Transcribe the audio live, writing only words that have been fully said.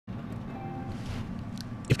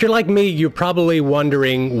If you're like me, you're probably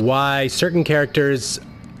wondering why certain characters,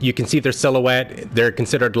 you can see their silhouette, they're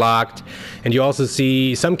considered locked, and you also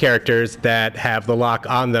see some characters that have the lock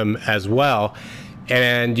on them as well.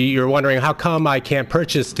 And you're wondering, how come I can't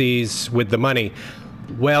purchase these with the money?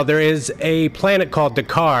 Well, there is a planet called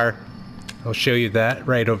Dakar. I'll show you that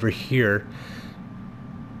right over here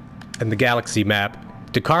in the galaxy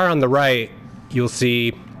map. Dakar on the right, you'll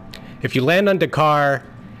see, if you land on Dakar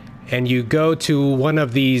and you go to one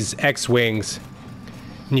of these X-Wings,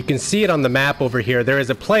 and you can see it on the map over here, there is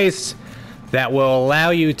a place that will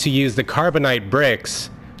allow you to use the Carbonite bricks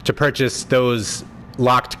to purchase those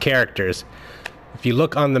locked characters. If you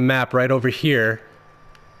look on the map right over here,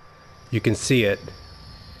 you can see it.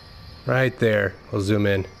 Right there. We'll zoom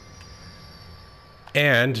in.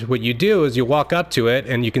 And what you do is you walk up to it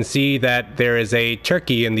and you can see that there is a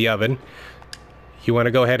turkey in the oven. You want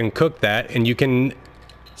to go ahead and cook that, and you can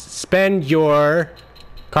spend your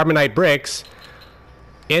Carbonite bricks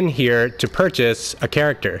in here to purchase a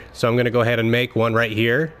character. So I'm going to go ahead and make one right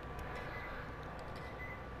here.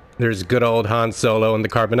 There's good old Han Solo in the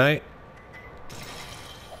Carbonite.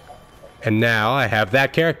 And now I have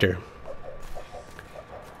that character.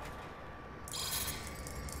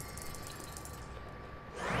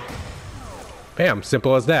 Bam,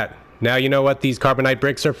 simple as that. Now you know what these Carbonite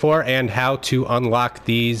bricks are for and how to unlock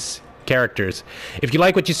these characters. If you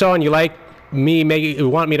like what you saw and you like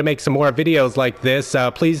want me to make some more videos like this,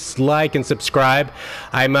 please like and subscribe.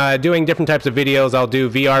 I'm doing different types of videos. I'll do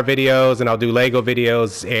VR videos, and I'll do Lego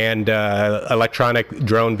videos, and electronic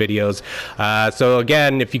drone videos. So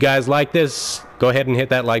again, if you guys like this, go ahead and hit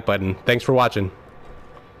that like button. Thanks for watching.